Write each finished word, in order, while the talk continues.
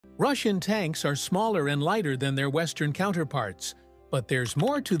Russian tanks are smaller and lighter than their Western counterparts, but there's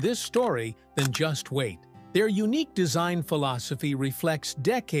more to this story than just weight. Their unique design philosophy reflects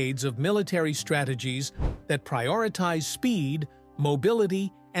decades of military strategies that prioritize speed,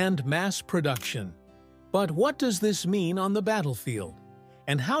 mobility, and mass production. But what does this mean on the battlefield?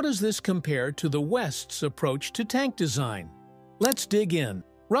 And how does this compare to the West's approach to tank design? Let's dig in.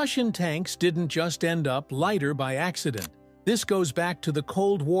 Russian tanks didn't just end up lighter by accident. This goes back to the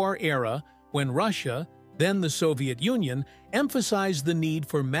Cold War era when Russia, then the Soviet Union, emphasized the need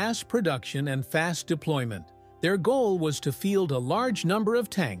for mass production and fast deployment. Their goal was to field a large number of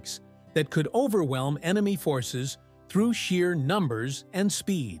tanks that could overwhelm enemy forces through sheer numbers and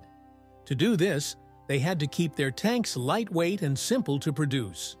speed. To do this, they had to keep their tanks lightweight and simple to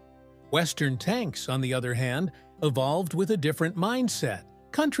produce. Western tanks, on the other hand, evolved with a different mindset.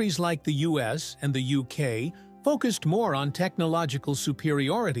 Countries like the US and the UK focused more on technological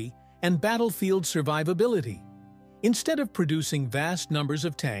superiority and battlefield survivability. Instead of producing vast numbers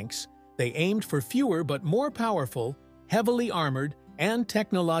of tanks, they aimed for fewer but more powerful, heavily armored, and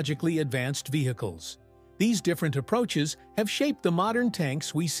technologically advanced vehicles. These different approaches have shaped the modern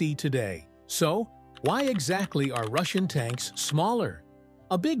tanks we see today. So, why exactly are Russian tanks smaller?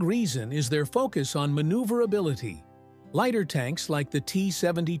 A big reason is their focus on maneuverability. Lighter tanks like the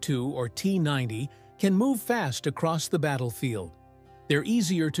T-72 or T-90 can move fast across the battlefield. They're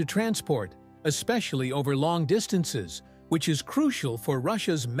easier to transport, especially over long distances, which is crucial for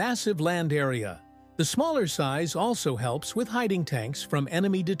Russia's massive land area. The smaller size also helps with hiding tanks from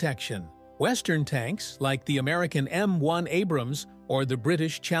enemy detection. Western tanks, like the American M1 Abrams or the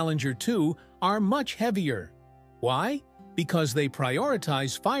British Challenger 2, are much heavier. Why? Because they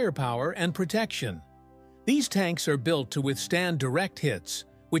prioritize firepower and protection. These tanks are built to withstand direct hits,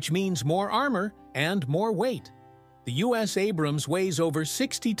 which means more armor and more weight. The US Abrams weighs over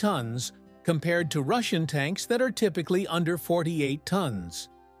 60 tons, compared to Russian tanks that are typically under 48 tons.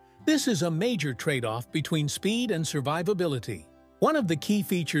 This is a major trade-off between speed and survivability. One of the key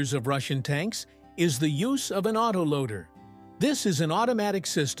features of Russian tanks is the use of an autoloader. This is an automatic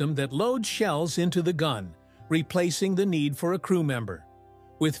system that loads shells into the gun, replacing the need for a crew member.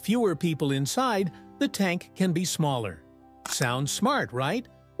 With fewer people inside, the tank can be smaller. Sounds smart, right?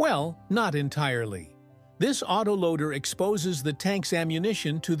 Well, not entirely. This autoloader exposes the tank's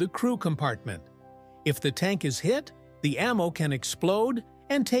ammunition to the crew compartment. If the tank is hit, the ammo can explode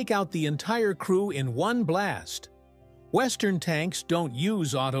and take out the entire crew in one blast. Western tanks don't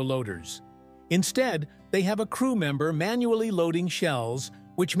use autoloaders. Instead, they have a crew member manually loading shells,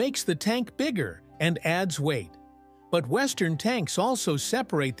 which makes the tank bigger and adds weight. But Western tanks also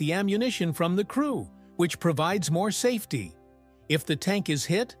separate the ammunition from the crew, which provides more safety. If the tank is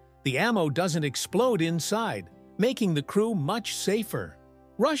hit, the ammo doesn't explode inside, making the crew much safer.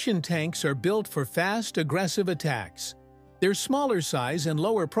 Russian tanks are built for fast, aggressive attacks. Their smaller size and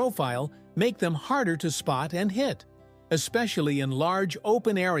lower profile make them harder to spot and hit, especially in large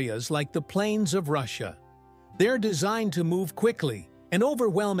open areas like the plains of Russia. They're designed to move quickly and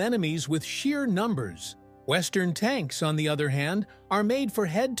overwhelm enemies with sheer numbers. Western tanks, on the other hand, are made for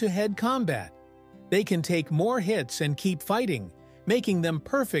head-to-head combat. They can take more hits and keep fighting, making them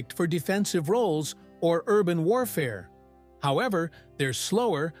perfect for defensive roles or urban warfare. However, they're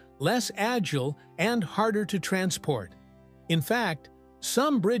slower, less agile, and harder to transport. In fact,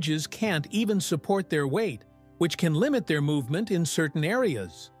 some bridges can't even support their weight, which can limit their movement in certain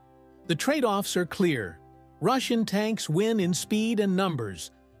areas. The trade-offs are clear. Russian tanks win in speed and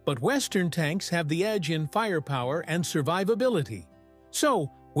numbers, but Western tanks have the edge in firepower and survivability.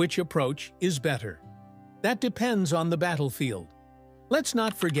 So, which approach is better? That depends on the battlefield. Let's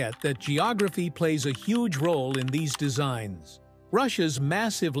not forget that geography plays a huge role in these designs. Russia's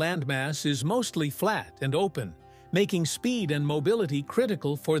massive landmass is mostly flat and open, making speed and mobility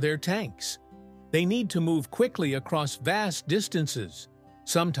critical for their tanks. They need to move quickly across vast distances,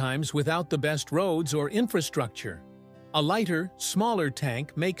 sometimes without the best roads or infrastructure. A lighter, smaller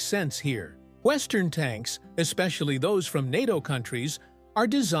tank makes sense here. Western tanks, especially those from NATO countries, are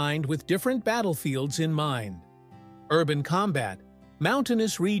designed with different battlefields in mind. Urban combat,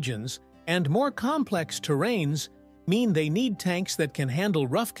 mountainous regions, and more complex terrains mean they need tanks that can handle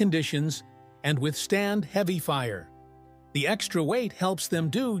rough conditions and withstand heavy fire. The extra weight helps them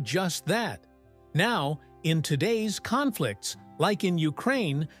do just that. Now, in today's conflicts, like in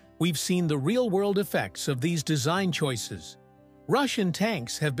Ukraine, we've seen the real-world effects of these design choices. Russian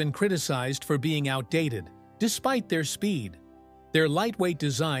tanks have been criticized for being outdated, despite their speed. Their lightweight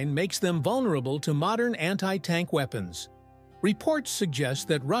design makes them vulnerable to modern anti-tank weapons. Reports suggest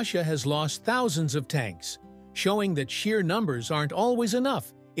that Russia has lost thousands of tanks, showing that sheer numbers aren't always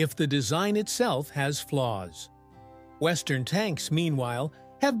enough if the design itself has flaws. Western tanks, meanwhile,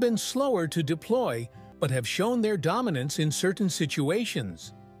 have been slower to deploy but have shown their dominance in certain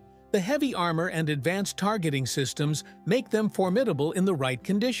situations. The heavy armor and advanced targeting systems make them formidable in the right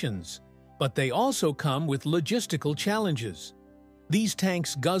conditions, but they also come with logistical challenges. These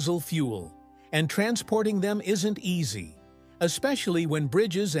tanks guzzle fuel, and transporting them isn't easy, especially when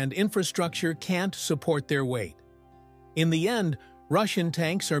bridges and infrastructure can't support their weight. In the end, Russian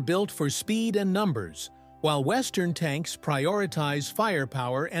tanks are built for speed and numbers, while Western tanks prioritize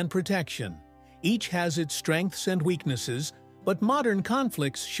firepower and protection. Each has its strengths and weaknesses, but modern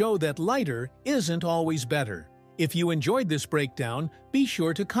conflicts show that lighter isn't always better. If you enjoyed this breakdown, be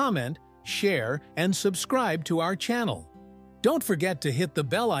sure to comment, share, and subscribe to our channel. Don't forget to hit the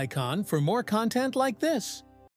bell icon for more content like this.